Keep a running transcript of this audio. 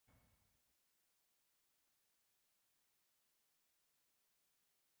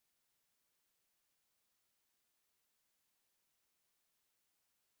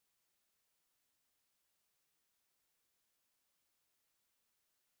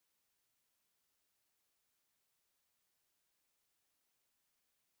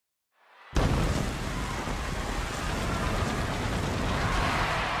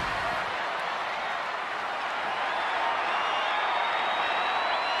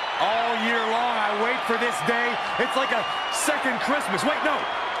All year long, I wait for this day. It's like a second Christmas. Wait, no,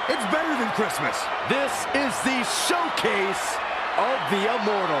 it's better than Christmas. This is the showcase of the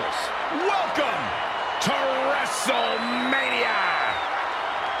Immortals. Welcome to WrestleMania!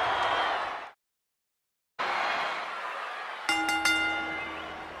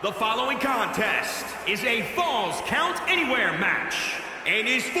 The following contest is a Falls Count Anywhere match and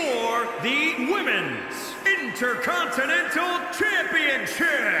is for the Women's Intercontinental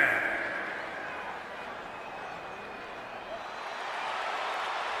Championship.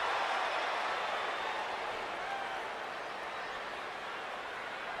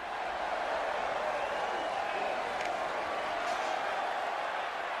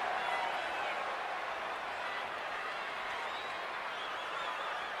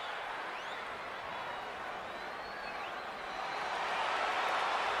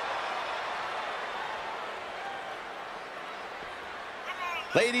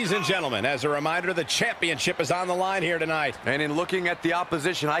 Ladies and gentlemen, as a reminder, the championship is on the line here tonight. And in looking at the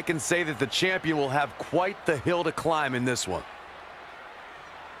opposition, I can say that the champion will have quite the hill to climb in this one.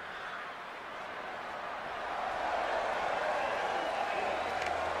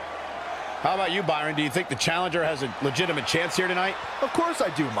 How about you, Byron? Do you think the challenger has a legitimate chance here tonight? Of course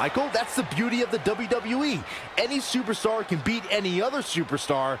I do, Michael. That's the beauty of the WWE. Any superstar can beat any other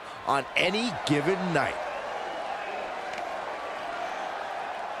superstar on any given night.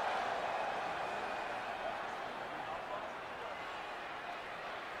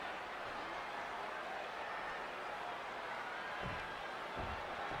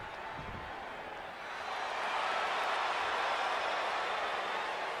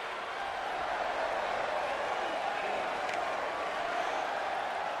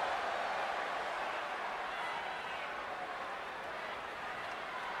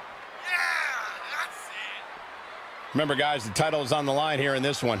 Remember, guys, the title is on the line here in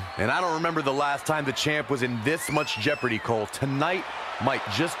this one. And I don't remember the last time the champ was in this much jeopardy, Cole. Tonight might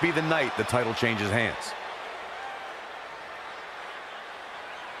just be the night the title changes hands.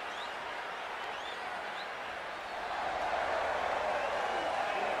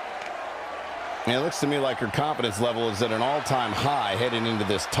 It looks to me like her confidence level is at an all-time high heading into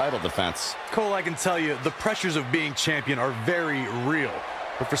this title defense. Cole, I can tell you, the pressures of being champion are very real.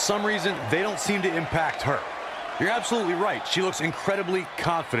 But for some reason, they don't seem to impact her. You're absolutely right. She looks incredibly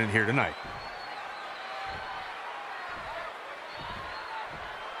confident here tonight.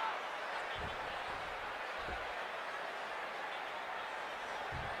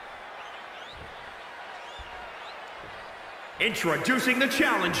 Introducing the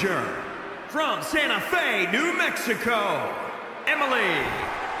challenger from Santa Fe, New Mexico, Emily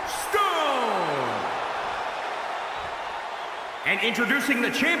Stone. And introducing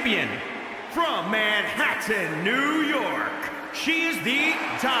the champion from Manhattan, New York, she is the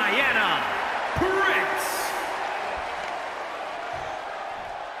Diana Prince.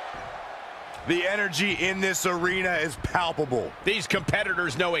 The energy in this arena is palpable. These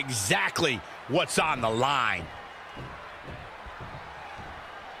competitors know exactly what's on the line.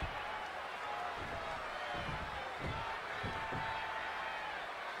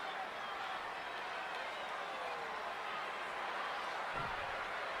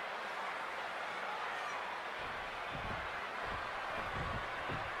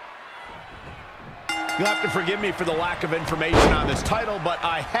 You'll have to forgive me for the lack of information on this title, but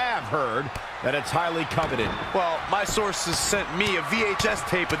I have heard that it's highly coveted. Well, my sources sent me a VHS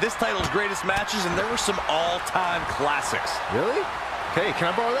tape of this title's greatest matches, and there were some all-time classics. Really? Okay, can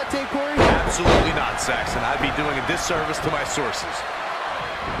I borrow that tape, Corey? Absolutely not, Saxon. I'd be doing a disservice to my sources.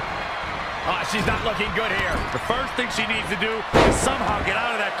 She's not looking good here. The first thing she needs to do is somehow get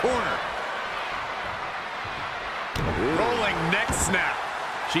out of that corner. Rolling neck snap.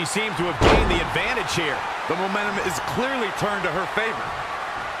 She seemed to have gained the advantage here. The momentum is clearly turned to her favor.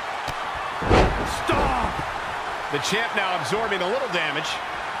 Stop! The champ now absorbing a little damage.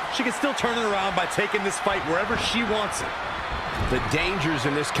 She can still turn it around by taking this fight wherever she wants it. The dangers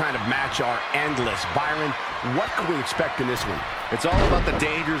in this kind of match are endless. Byron, what can we expect in this one? It's all about the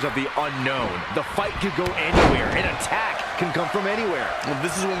dangers of the unknown. The fight could go anywhere. An attack can come from anywhere. Well,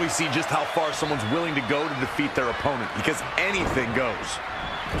 this is when we see just how far someone's willing to go to defeat their opponent, because anything goes.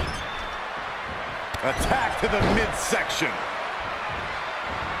 Attack to the midsection.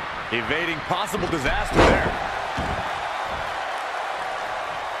 Evading possible disaster there.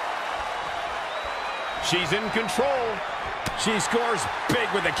 She's in control. She scores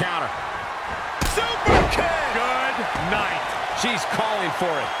big with the counter. Super kick! Good night. She's calling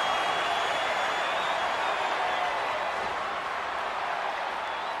for it.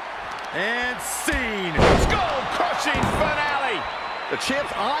 And scene. Skull-crushing finale. The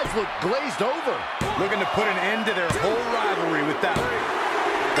champ's eyes look glazed over. Looking to put an end to their whole rivalry with that one.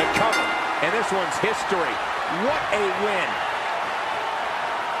 The cover, and this one's history. What a win.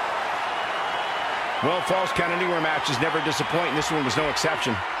 Well, Falls Count Anywhere matches never disappoint, and this one was no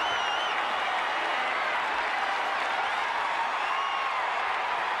exception.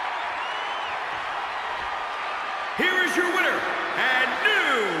 Here is your winner, and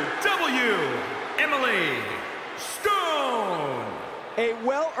new Emily Stone. A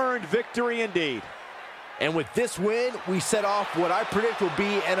well-earned victory indeed. And with this win, we set off what I predict will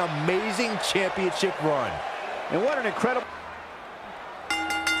be an amazing championship run. And what an incredible...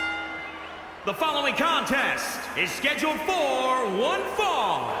 The following contest is scheduled for one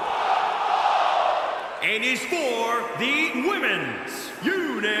fall and is for the Women's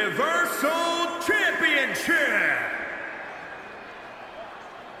Universal Championship.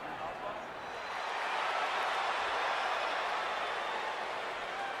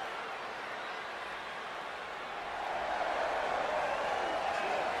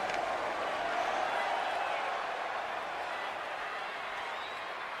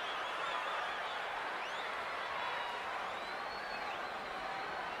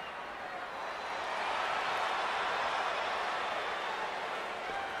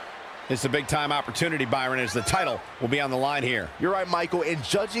 It's a big-time opportunity, Byron, as the title will be on the line here. You're right, Michael, and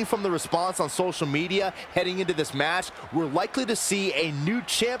judging from the response on social media heading into this match, we're likely to see a new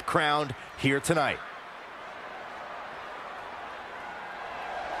champ crowned here tonight.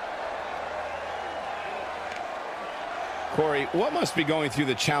 Corey, what must be going through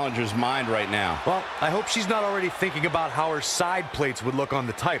the challenger's mind right now? Well, I hope she's not already thinking about how her side plates would look on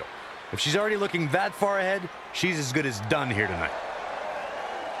the title. If she's already looking that far ahead, she's as good as done here tonight.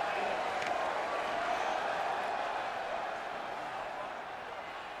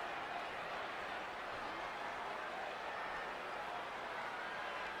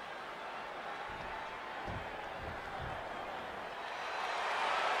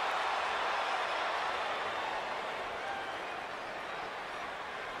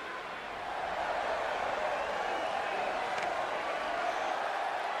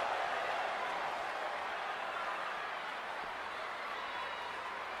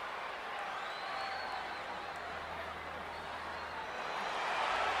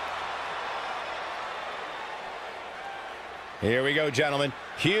 Here we go, gentlemen.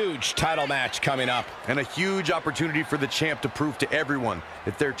 Huge title match coming up. And a huge opportunity for the champ to prove to everyone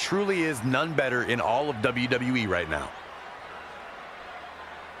that there truly is none better in all of WWE right now.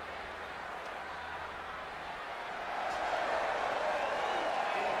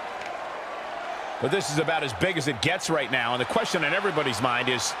 But this is about as big as it gets right now, and the question on everybody's mind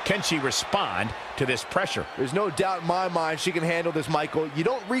is, can she respond to this pressure? There's no doubt in my mind she can handle this, Michael. You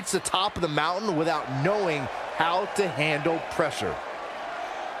don't reach the top of the mountain without knowing how to handle pressure.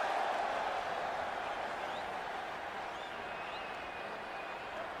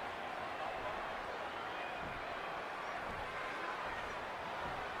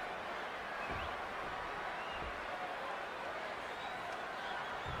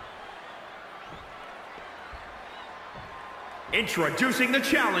 Introducing the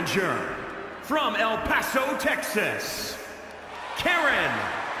challenger from El Paso, Texas, Karen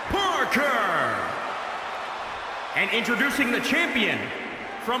Parker. And introducing the champion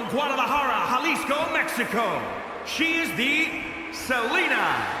from Guadalajara, Jalisco, Mexico. She is the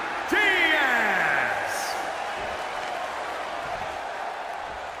Selena Diaz.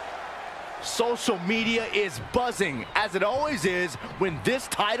 Social media is buzzing, as it always is when this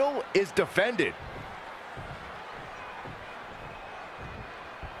title is defended.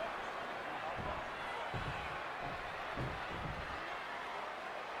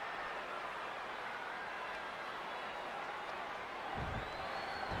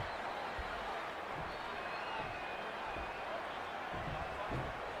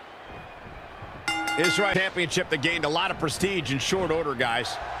 This right championship that gained a lot of prestige in short order,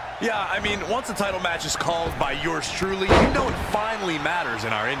 guys. Yeah, I mean, once a title match is called by yours truly, you know it finally matters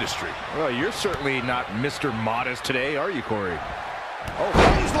in our industry. Well, you're certainly not Mr. Modest today, are you, Corey? Oh,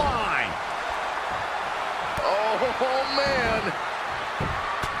 clothesline! Oh, man.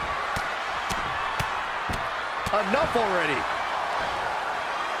 Enough already.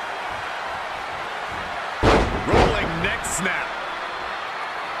 Rolling neck snap.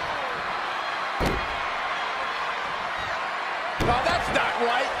 No, that's not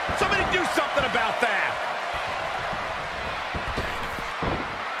right. Somebody do something about that.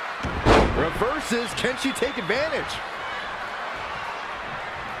 Reverses. Can she take advantage?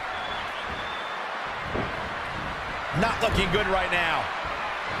 Not looking good right now.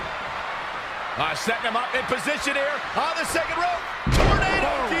 Setting him up in position here on the second rope.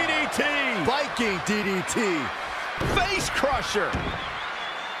 Viking DDT. Face crusher.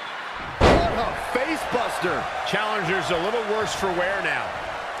 What a face buster. Challenger's a little worse for wear now.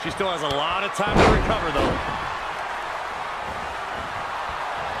 She still has a lot of time to recover, though.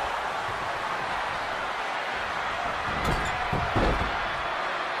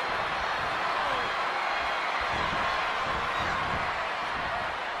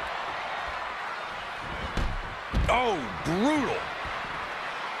 Oh, brutal.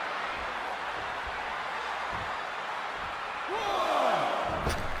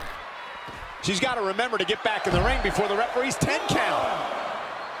 She's got to remember to get back in the ring before the referee's 10 count.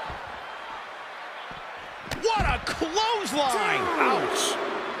 What a clothesline! Ouch!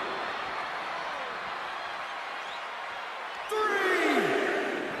 3.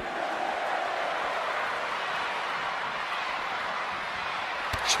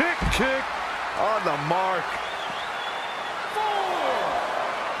 Chick kick on the mark. 4.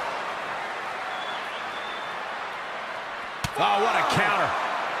 Oh, what a counter.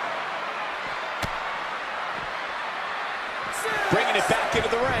 Bringing it back into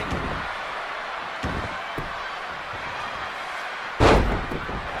the ring.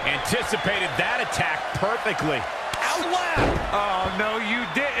 Anticipated that attack perfectly. Outlap! Oh, no, you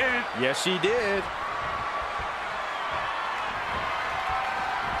didn't. Yes, she did.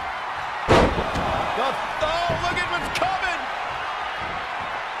 Oh, look at what's coming!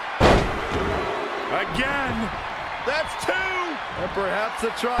 Again. That's 2! And perhaps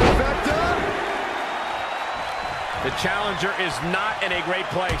a trifecta. The challenger is not in a great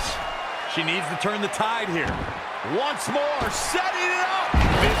place. She needs to turn the tide here. Once more, setting it up!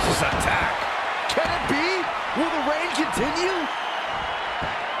 Vicious attack. Can it be? Will the reign continue?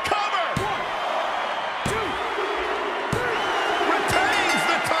 Cover! 1, 2, 3. Retains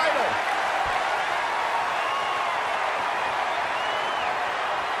the title!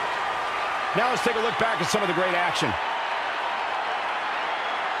 Now let's take a look back at some of the great action.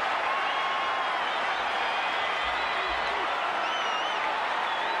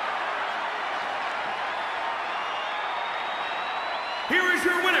 Here is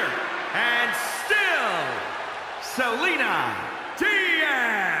your winner, and still, Selena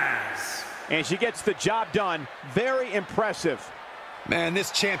Diaz. And she gets the job done. Very impressive. Man,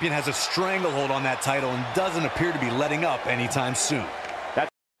 this champion has a stranglehold on that title and doesn't appear to be letting up anytime soon.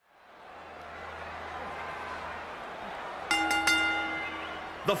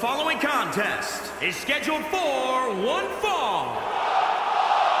 The following contest is scheduled for one fall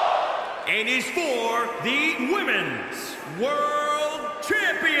and is for the Women's World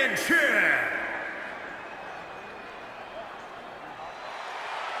Championship.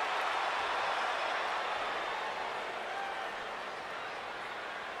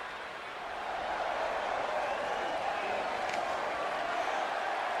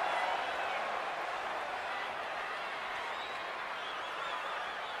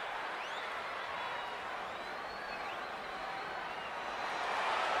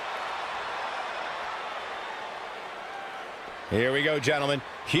 Here we go, gentlemen.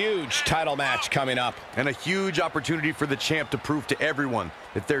 Huge title match coming up. And a huge opportunity for the champ to prove to everyone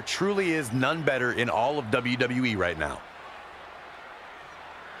that there truly is none better in all of WWE right now.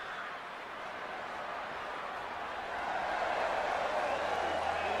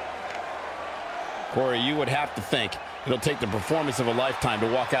 Corey, you would have to think it'll take the performance of a lifetime to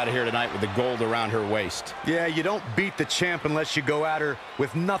walk out of here tonight with the gold around her waist. Yeah, you don't beat the champ unless you go at her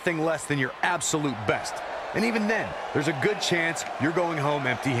with nothing less than your absolute best. And even then, there's a good chance you're going home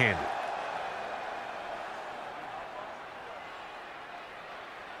empty-handed.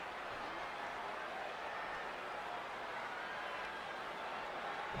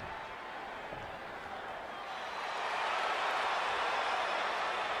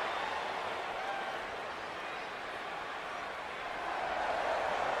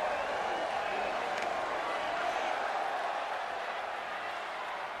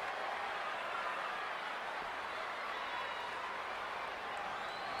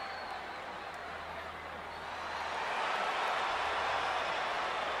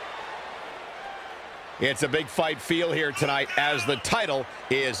 It's a big fight feel here tonight as the title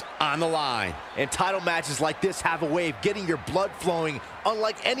is on the line. And title matches like this have a way of getting your blood flowing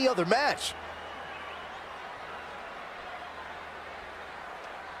unlike any other match.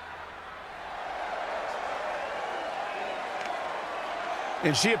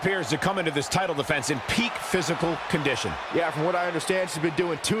 And she appears to come into this title defense in peak physical condition. Yeah, from what I understand, she's been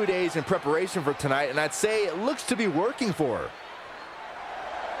doing 2 days in preparation for tonight, and I'd say it looks to be working for her.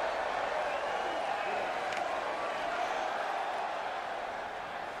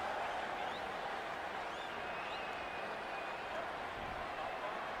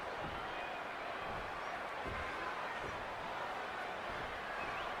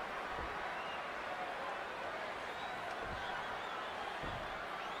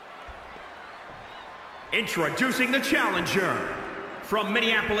 Introducing the challenger from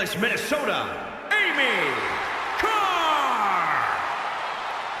Minneapolis, Minnesota, Amy Carr.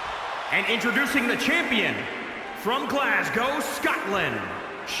 And introducing the champion from Glasgow, Scotland,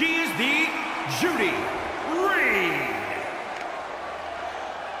 she is the Judy Reed.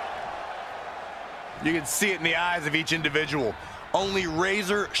 You can see it in the eyes of each individual. Only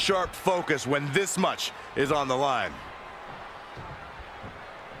razor-sharp focus when this much is on the line.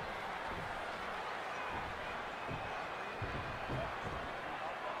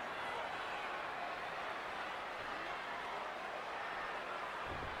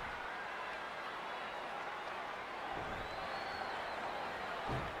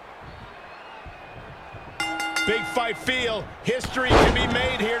 Big fight feel. History can be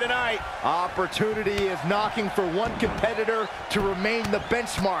made here tonight. Opportunity is knocking for one competitor to remain the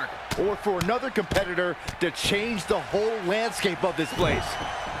benchmark, or for another competitor to change the whole landscape of this place.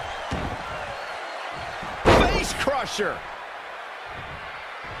 Face crusher.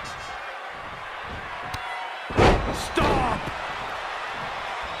 Stomp.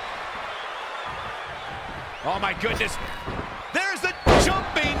 Oh my goodness. There's the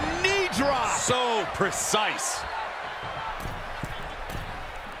jumping knee drop. So precise.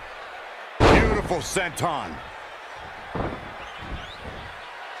 Beautiful senton.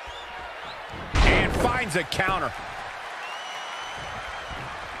 And finds a counter.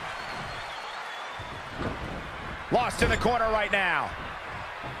 Lost in the corner right now.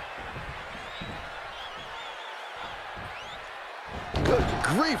 Good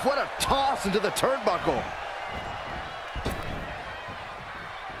grief, what a toss into the turnbuckle.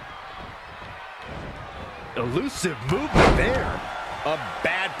 Elusive movement there. A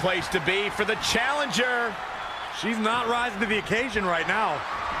bad place to be for the challenger. She's not rising to the occasion right now.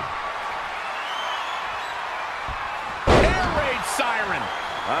 Air raid siren.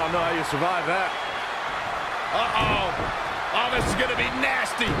 I don't know how you survive that. Uh-oh. Oh, this is going to be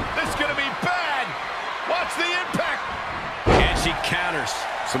nasty. This is going to be bad. Watch the impact. And she counters.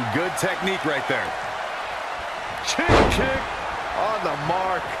 Some good technique right there. Kick on the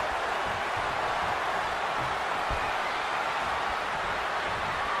mark.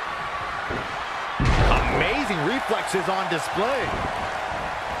 Amazing reflexes on display.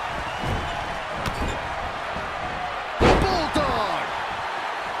 Bulldog.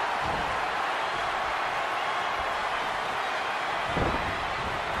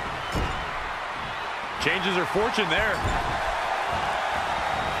 Changes her fortune there.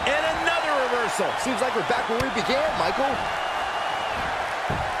 And another reversal. Seems like we're back where we began, Michael.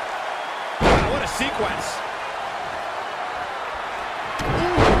 Wow, what a sequence.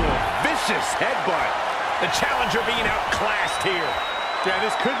 Ooh, vicious headbutt. The challenger being outclassed here. Yeah,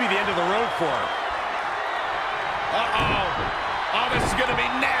 this could be the end of the road for her. Uh-oh. Oh, this is going to be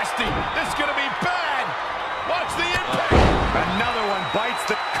nasty. This is going to be bad. Watch the impact. Another one bites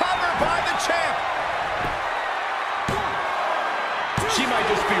the Cover by the champ. She might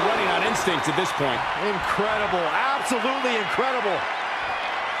just be running on instinct at this point. Incredible, absolutely incredible.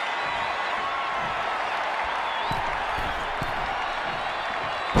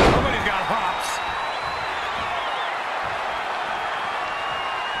 Somebody's got hops.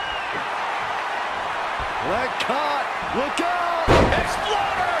 Leg caught. Look out.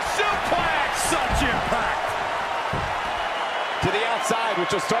 Exploder suplex. Such impact. To the outside,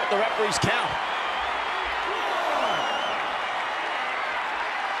 which will start the referee's count.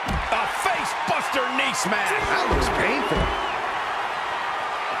 A face buster knee smash. That looks painful.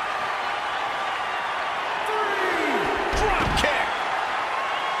 Drop kick.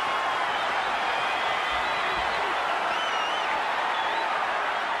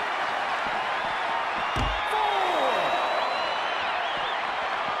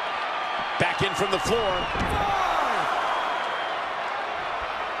 Back in from the floor.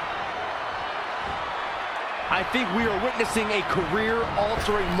 I think we are witnessing a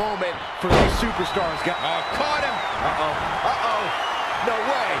career-altering moment for these superstars. Caught him. Uh-oh. Uh-oh. No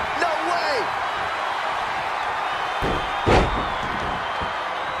way. No way.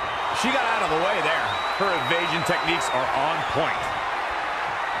 She got out of the way there. Her evasion techniques are on point.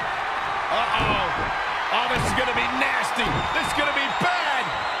 Uh-oh. Oh, this is going to be nasty. This is going to be bad.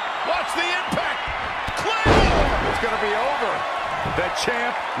 Watch the impact. Claymore. It's going to be over. The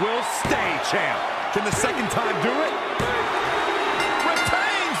champ will stay champ. Can the second time do it?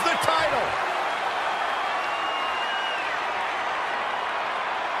 Retains the title.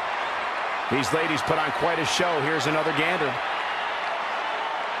 These ladies put on quite a show. Here's another gander.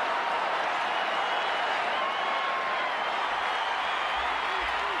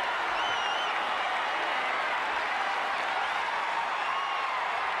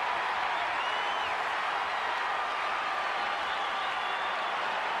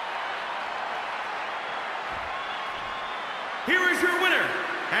 here is your winner,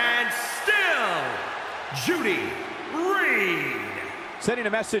 and still, Judy Reed. Sending a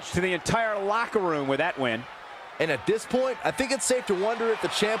message to the entire locker room with that win. And at this point, I think it's safe to wonder if the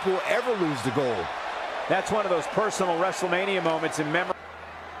champ will ever lose the gold. That's one of those personal WrestleMania moments in memory.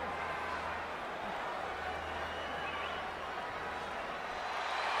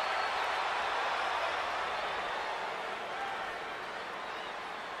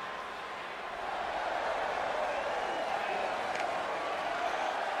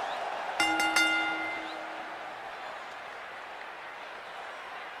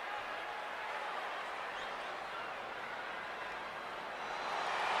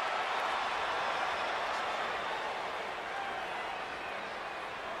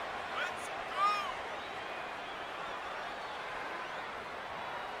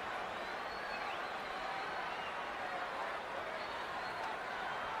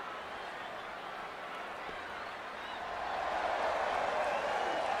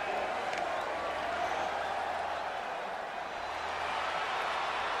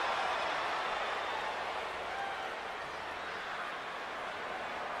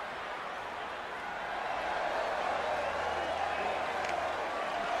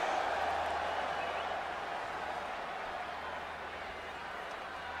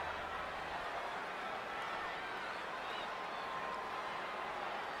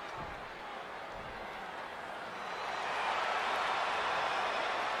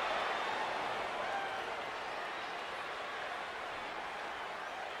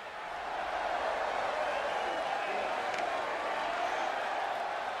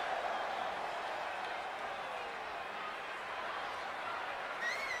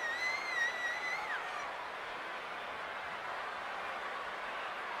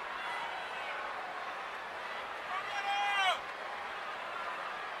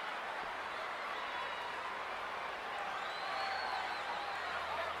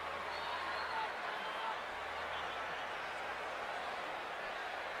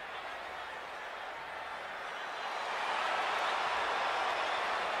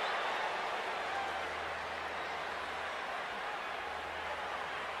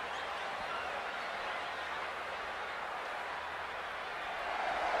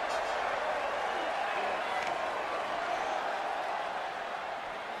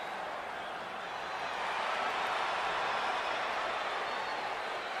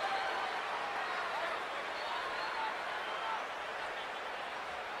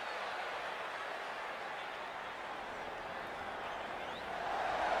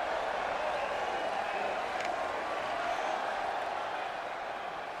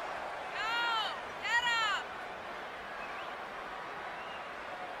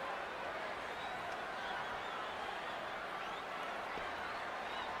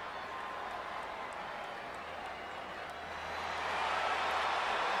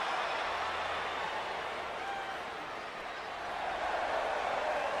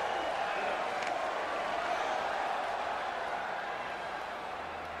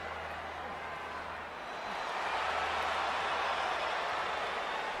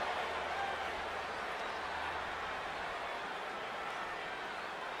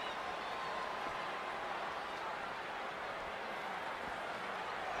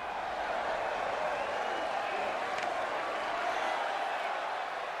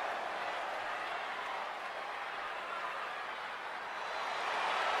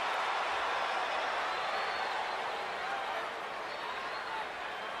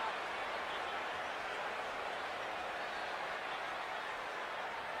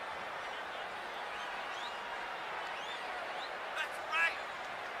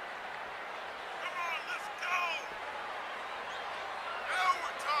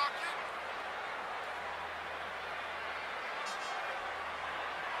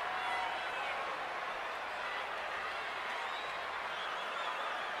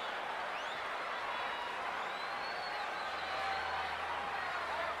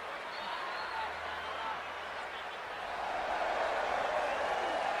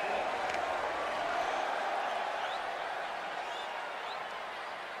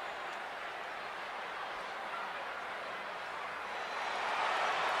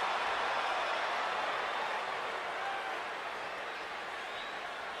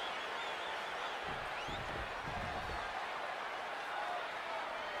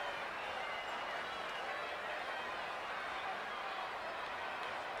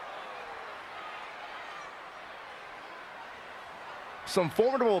 Some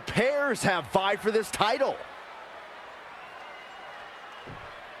formidable pairs have vied for this title.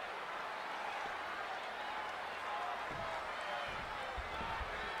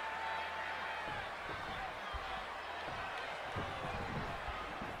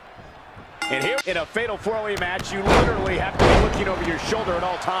 And here in a fatal four-way match, you literally have to be looking over your shoulder at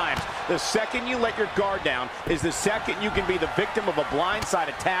all times. The second you let your guard down is the second you can be the victim of a blindside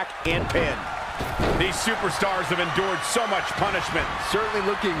attack and pin. These superstars have endured so much punishment. Certainly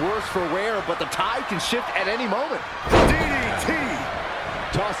looking worse for wear, but the tide can shift at any moment. DDT!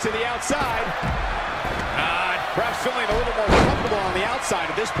 Toss to the outside. Perhaps feeling a little more comfortable on the outside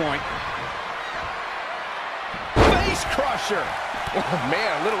at this point. Face crusher! Oh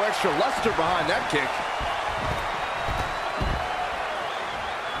man, a little extra luster behind that kick.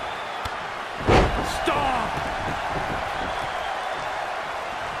 Stop!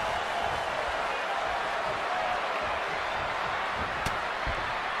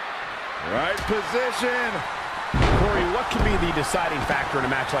 Right position. Corey, what can be the deciding factor in a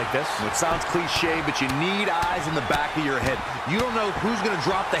match like this? It sounds cliche, but you need eyes in the back of your head. You don't know who's going to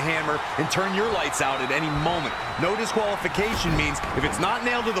drop the hammer and turn your lights out at any moment. No disqualification means if it's not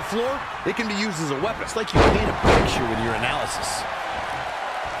nailed to the floor, it can be used as a weapon. It's like you paint a picture with your analysis.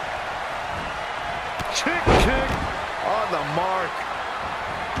 Kick on the mark.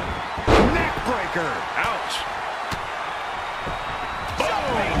 Neck breaker. Ouch.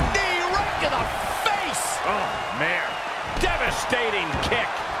 Jumping knee right to the face. Oh, man. Devastating kick.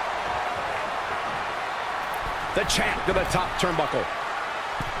 The champ to the top turnbuckle.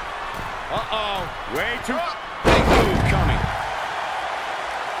 Uh-oh. Way too big move coming.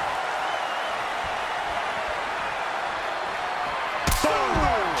 Boom!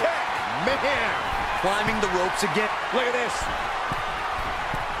 Kick. Man. Climbing the ropes again. Look at this.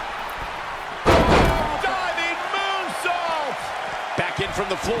 Diving moonsault! Back in from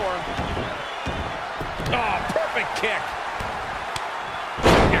the floor. Oh, perfect kick.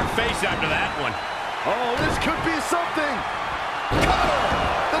 Your face after that one. Oh, this could be something. Cover.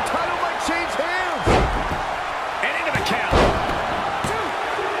 The title might change hands. And into the count. 2,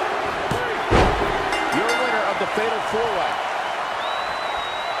 3. Your winner of the Fatal 4-Way.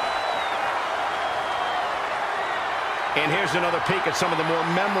 And here's another peek at some of the more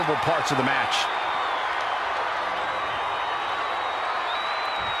memorable parts of the match.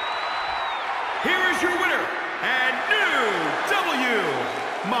 Here is your winner, and new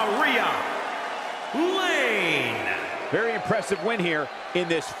Maria Lane. Very impressive win here in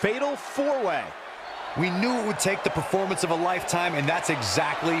this Fatal 4-Way. We knew it would take the performance of a lifetime, and that's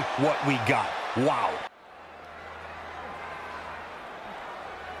exactly what we got. Wow.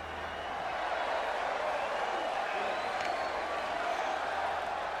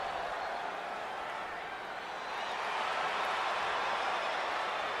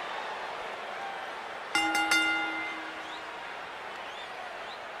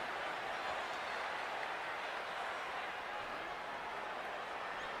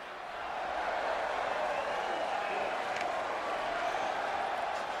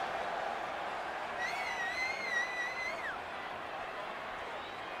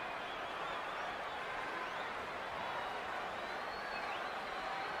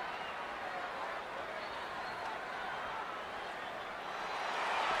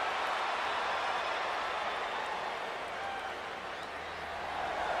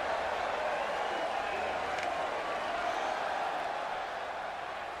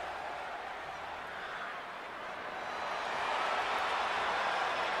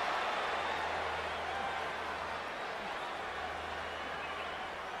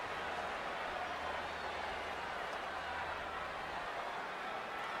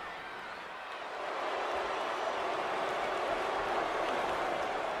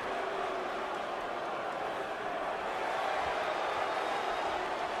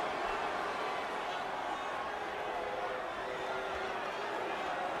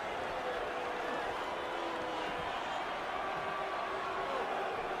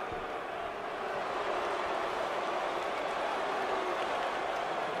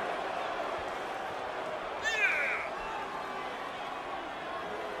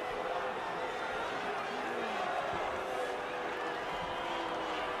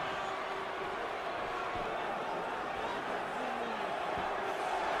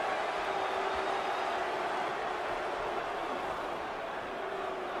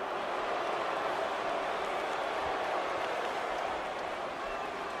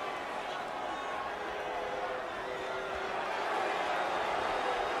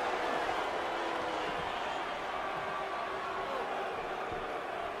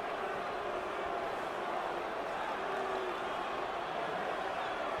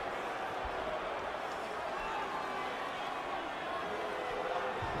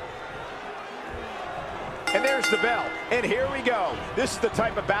 And there's the bell. And here we go. This is the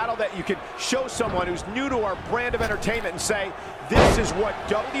type of battle that you can show someone who's new to our brand of entertainment and say, this is what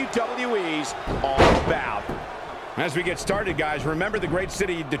WWE's all about. As we get started, guys, remember the great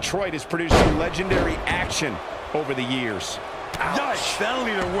city of Detroit has produced some legendary action over the years. Ouch. That'll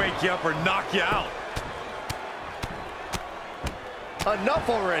either wake you up or knock you out. Enough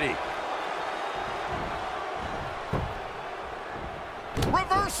already.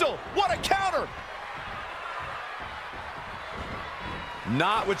 Reversal. What a counter.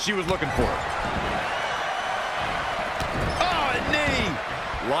 Not what she was looking for. Oh, a knee.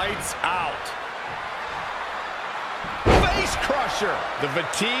 Lights out. Face crusher. The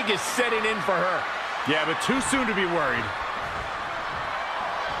fatigue is setting in for her. Yeah, but too soon to be worried.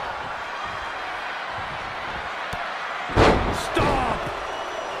 Stomp.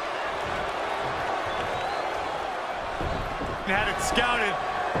 Had it scouted.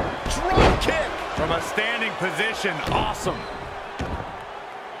 Drop kick. From a standing position. Awesome.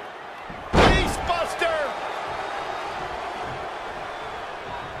 Face buster.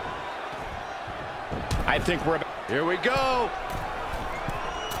 I think we're... Here we go.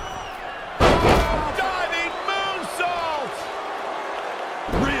 Oh, diving moonsault.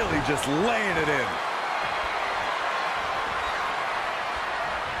 Really just laying it in.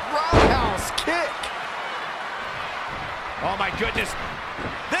 Roundhouse kick. Oh, my goodness.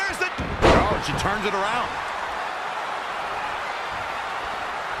 There's the... Oh, she turns it around.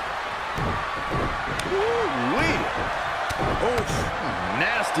 Woo-wee. Oof.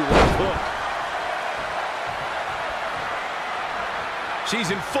 Nasty left hook. She's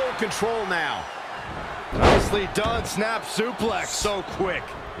in full control now. Nicely done. Snap suplex. So quick.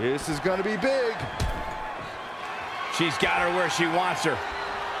 This is going to be big. She's got her where she wants her.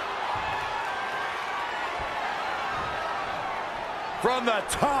 From the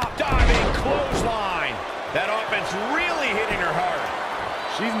top. Diving clothesline. That offense really hitting her hard.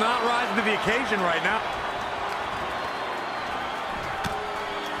 She's not rising to the occasion right now.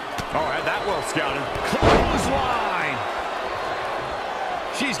 Oh, had that well scouted. Clothesline.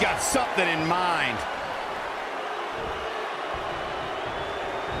 She's got something in mind.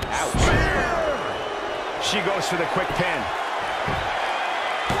 Ouch. Spear! She goes for the quick pin.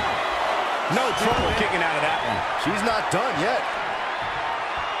 No trouble kicking out of that one. She's not done yet.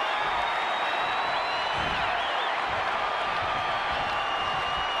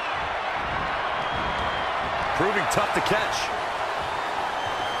 Proving tough to catch.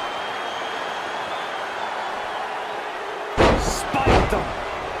 Spiked them.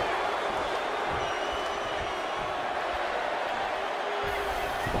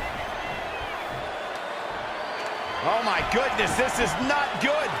 Oh my goodness, this is not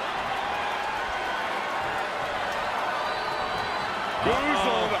good.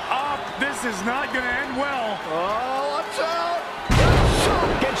 Boozled up. This is not going to end well. Oh, watch out.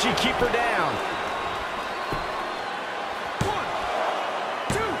 Can she keep her down? 1,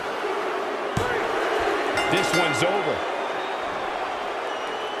 2, 3. This one's over.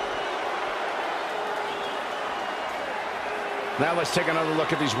 Now let's take another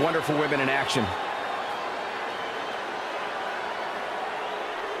look at these wonderful women in action.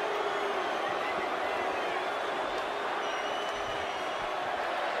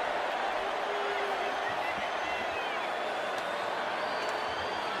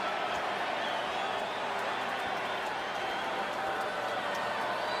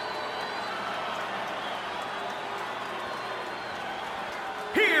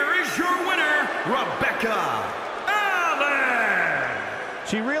 Here is your winner, Rebecca Allen.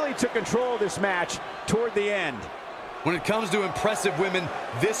 She really took control of this match toward the end. When it comes to impressive women,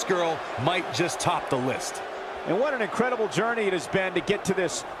 this girl might just top the list. And what an incredible journey it has been to get to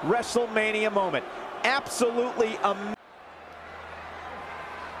this WrestleMania moment. Absolutely amazing.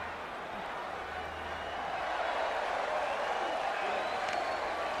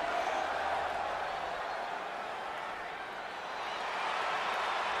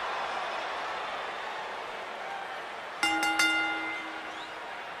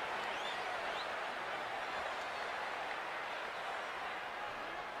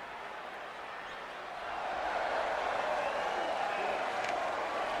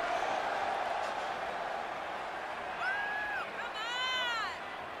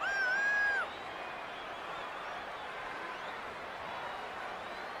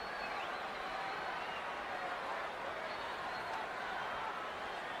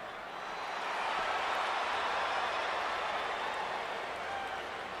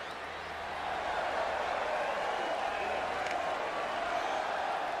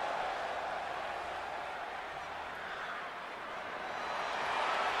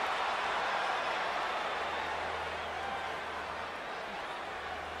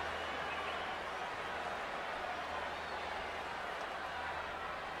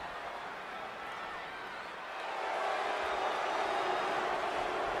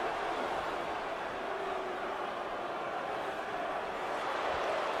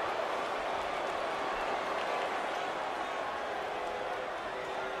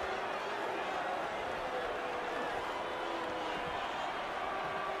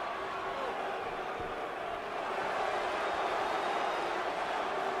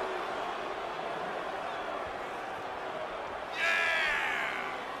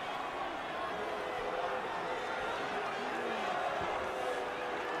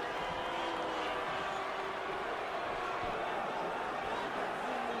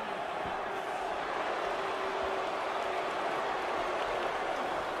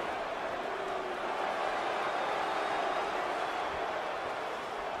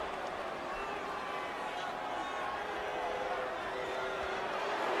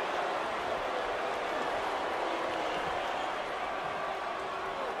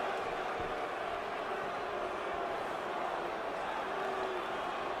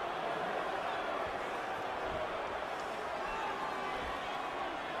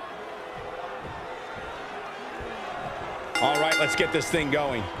 All right, let's get this thing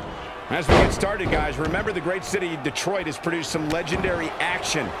going. As we get started, guys, remember the great city of Detroit has produced some legendary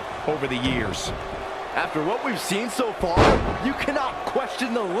action over the years. After what we've seen so far, you cannot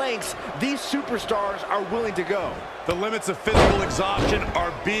question the lengths these superstars are willing to go. The limits of physical exhaustion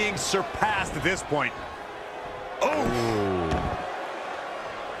are being surpassed at this point. Oh!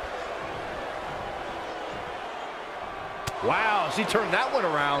 Wow, she turned that one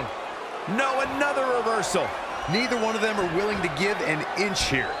around. No, another reversal. Neither one of them are willing to give an inch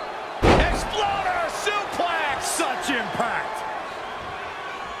here. Exploder suplex! Such impact!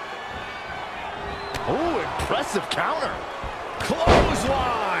 Oh, impressive counter.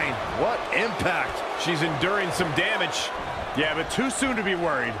 Clothesline! What impact. She's enduring some damage. Yeah, but too soon to be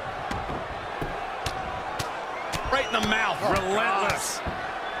worried. Right in the mouth, relentless.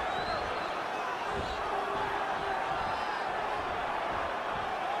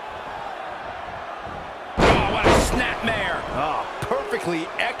 Oh, what a snapmare. Oh, perfectly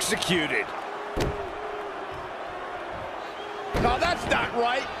executed. No, that's not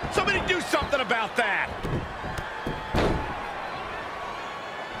right. Somebody do something about that.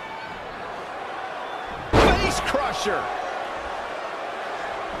 Face crusher.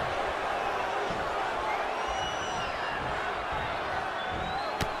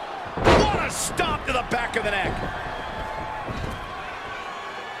 What a stomp to the back of the neck.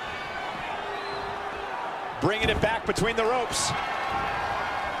 Bringing it back between the ropes.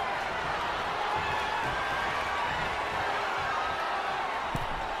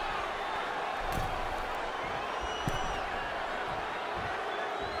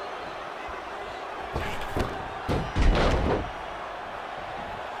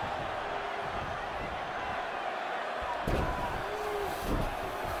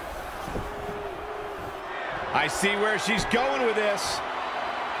 I see where she's going with this.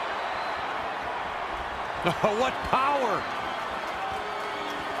 Oh, what power!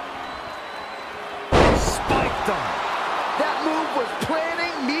 Spiked them. That move was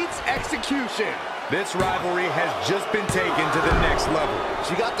planning meets execution. This rivalry has just been taken to the next level.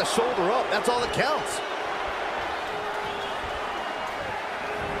 She got the shoulder up. That's all that counts.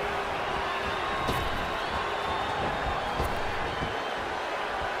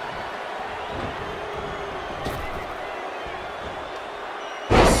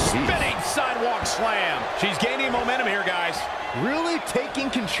 Spinning sidewalk slam. She's gaining momentum here, guys. Really taking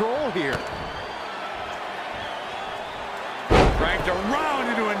control here. Dragged around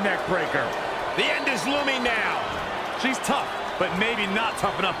into a neck breaker. The end is looming now. She's tough, but maybe not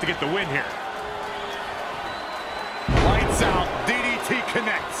tough enough to get the win here. Lights out. DDT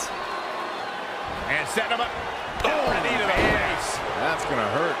connects. And setting him up. Oh, a knee to the face. That's gonna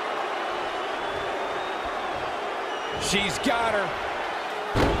hurt. She's got her.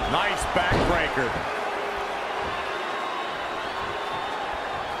 Nice backbreaker.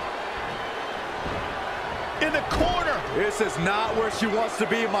 In the corner. This is not where she wants to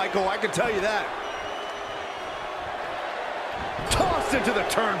be, Michael. I can tell you that. Tossed into the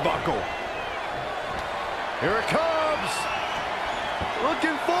turnbuckle. Here it comes.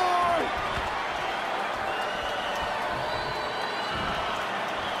 Looking for.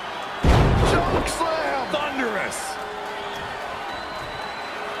 Choke slam. Thunderous.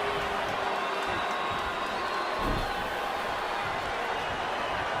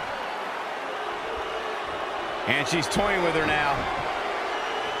 And she's toying with her now.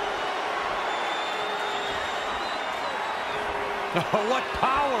 Oh, what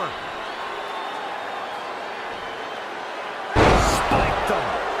power! Spiked them.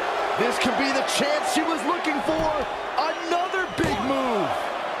 This could be the chance she was looking for. Another big move.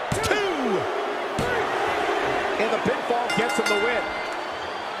 2. And the pinfall gets him the win.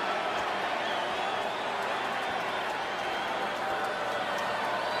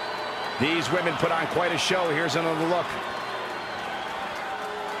 These women put on quite a show. Here's another look.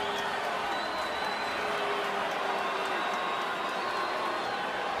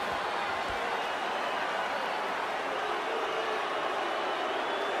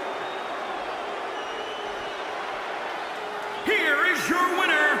 Here is your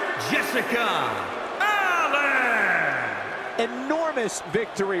winner, Jessica Allen. Enormous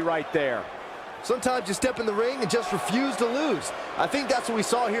victory right there. Sometimes you step in the ring and just refuse to lose. I think that's what we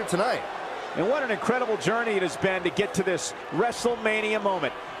saw here tonight. And what an incredible journey it has been to get to this WrestleMania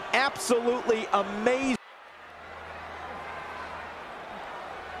moment. Absolutely amazing.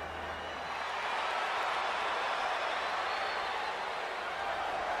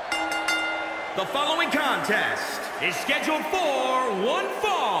 The following contest is scheduled for one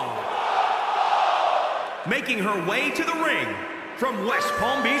fall. Making her way to the ring from West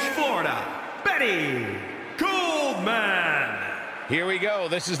Palm Beach, Florida, Betty Goldberg. Man. Here we go.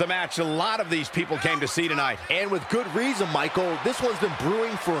 This is the match a lot of these people came to see tonight. And with good reason, Michael. This one's been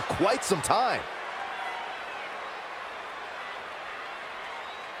brewing for quite some time.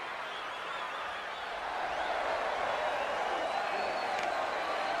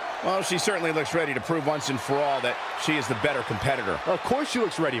 Well, she certainly looks ready to prove once and for all that she is the better competitor. Of course she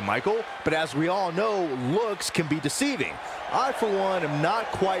looks ready, Michael, but as we all know, looks can be deceiving. I, for one, am not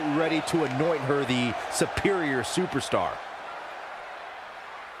quite ready to anoint her the superior superstar.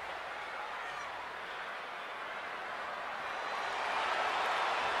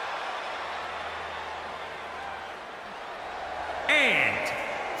 And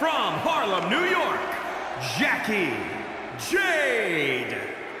from Harlem, New York, Jackie Jade.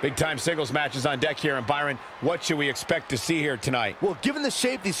 Big-time singles matches on deck here. And Byron, what should we expect to see here tonight? Well, given the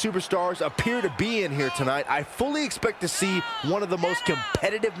shape these superstars appear to be in here tonight, I fully expect to see one of the most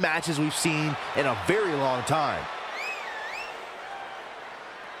competitive matches we've seen in a very long time.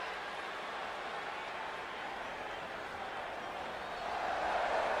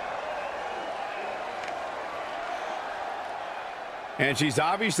 And she's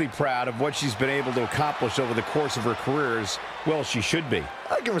obviously proud of what she's been able to accomplish over the course of her career, as well she should be.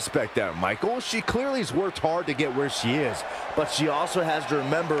 I can respect that, Michael. She clearly has worked hard to get where she is, but she also has to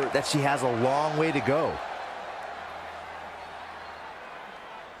remember that she has a long way to go.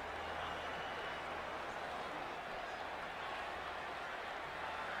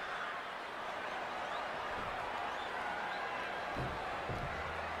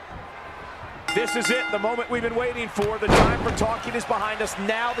 This is it, the moment we've been waiting for. The time for talking is behind us.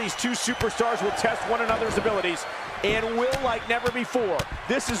 Now these two superstars will test one another's abilities and will like never before.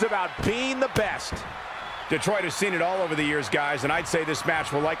 This is about being the best. Detroit has seen it all over the years, guys, and I'd say this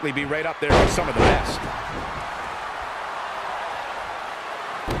match will likely be right up there with some of the best.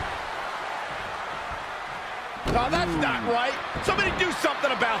 Oh, that's not right. Somebody do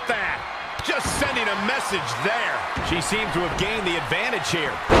something about that. Just sending a message there. She seems to have gained the advantage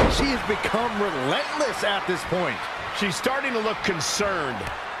here. She has become relentless at this point. She's starting to look concerned.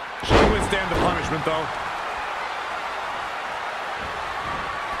 She can withstand the punishment, though.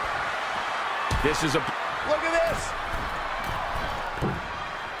 This is a... Look at this.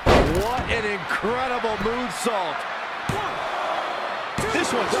 What an incredible moonsault.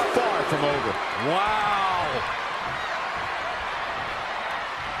 This one's far from over. Wow.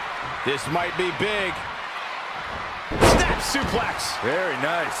 This might be big. Snap suplex. Very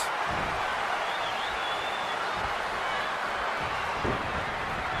nice.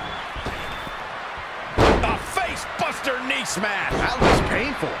 A face buster knee smash. That was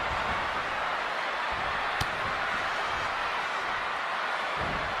painful.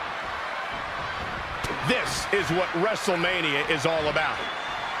 This is what Wrestlemania is all about.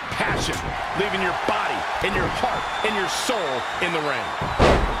 Passion, leaving your body and your heart and your soul in the ring.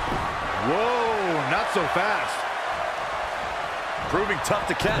 Whoa, not so fast. Proving tough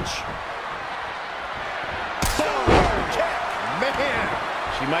to catch. Man,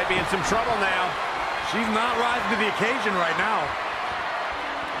 She might be in some trouble now. She's not rising to the occasion right now.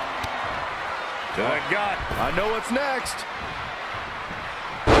 to the gut. I know what's next.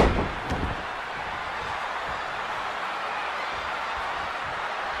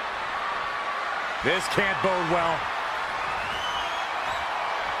 This can't bode well.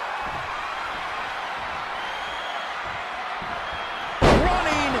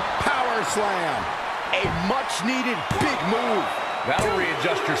 Running power slam. A much-needed big move. That'll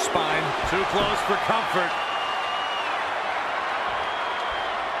readjust your spine. Too close for comfort.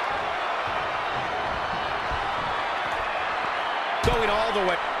 Going all the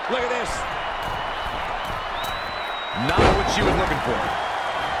way. Look at this. Not what she was looking for.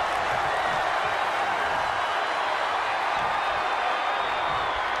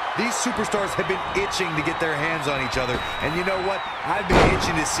 These superstars have been itching to get their hands on each other. And you know what? I've been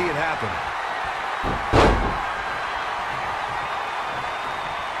itching to see it happen.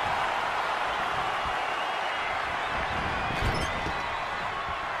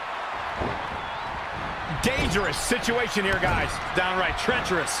 Dangerous situation here, guys. Downright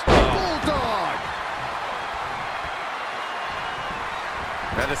treacherous. Bulldog.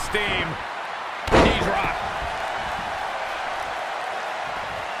 And the steam. Knee drop.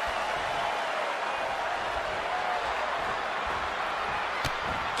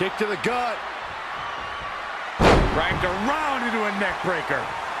 Kick to the gut. Dragged around into a neck breaker.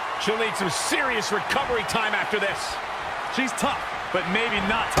 She'll need some serious recovery time after this. She's tough, but maybe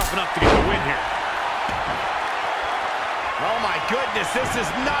not tough enough to get the win here. Oh my goodness, this is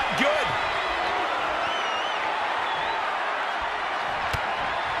not good.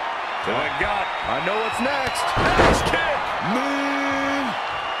 To the gut. I know what's next. Axe kick. Moon.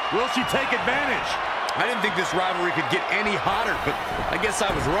 Will she take advantage? I didn't think this rivalry could get any hotter, but I guess I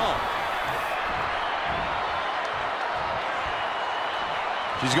was wrong.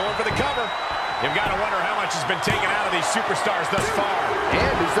 She's going for the cover. You've got to wonder how much has been taken out of these superstars thus far.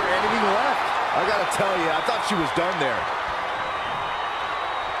 And is there anything left? I got to tell you, I thought she was done there.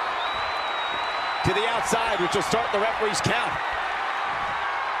 To the outside, which will start the referee's count.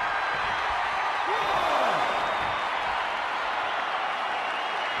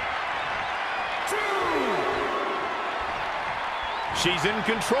 She's in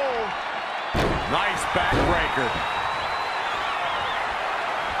control. Nice backbreaker.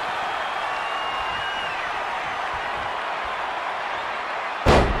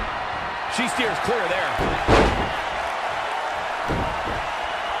 She steers clear there.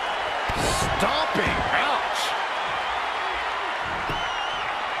 Stomping. Ouch.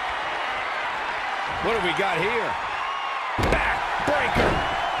 What do we got here?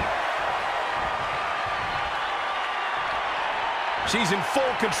 Backbreaker. She's in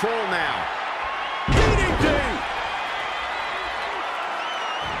full control now. DDT.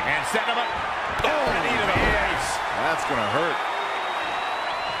 And set him up. Oh, knee to the face. That's going to hurt.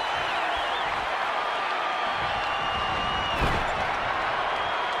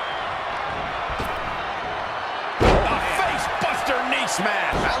 A face buster knee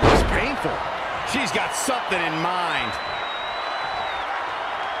smash. That looks painful. She's got something in mind.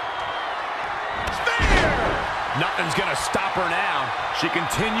 Nothing's gonna stop her now. She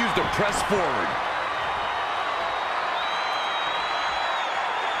continues to press forward.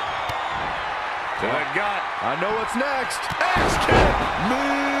 To the gut. I know what's next. Axe kick.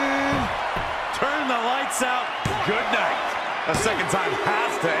 Moon. Turn the lights out. Good night. A second time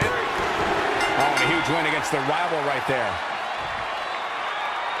has to end. Oh, and a huge win against the rival right there.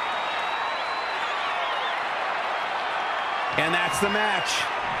 And that's the match.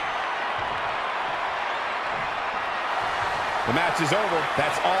 The match is over.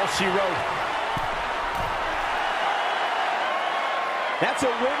 That's all she wrote. That's a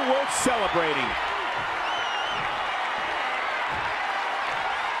win worth celebrating.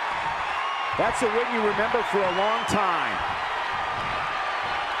 That's a win you remember for a long time.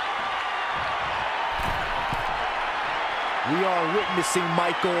 We are witnessing,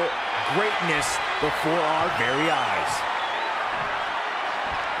 Michael, greatness before our very eyes.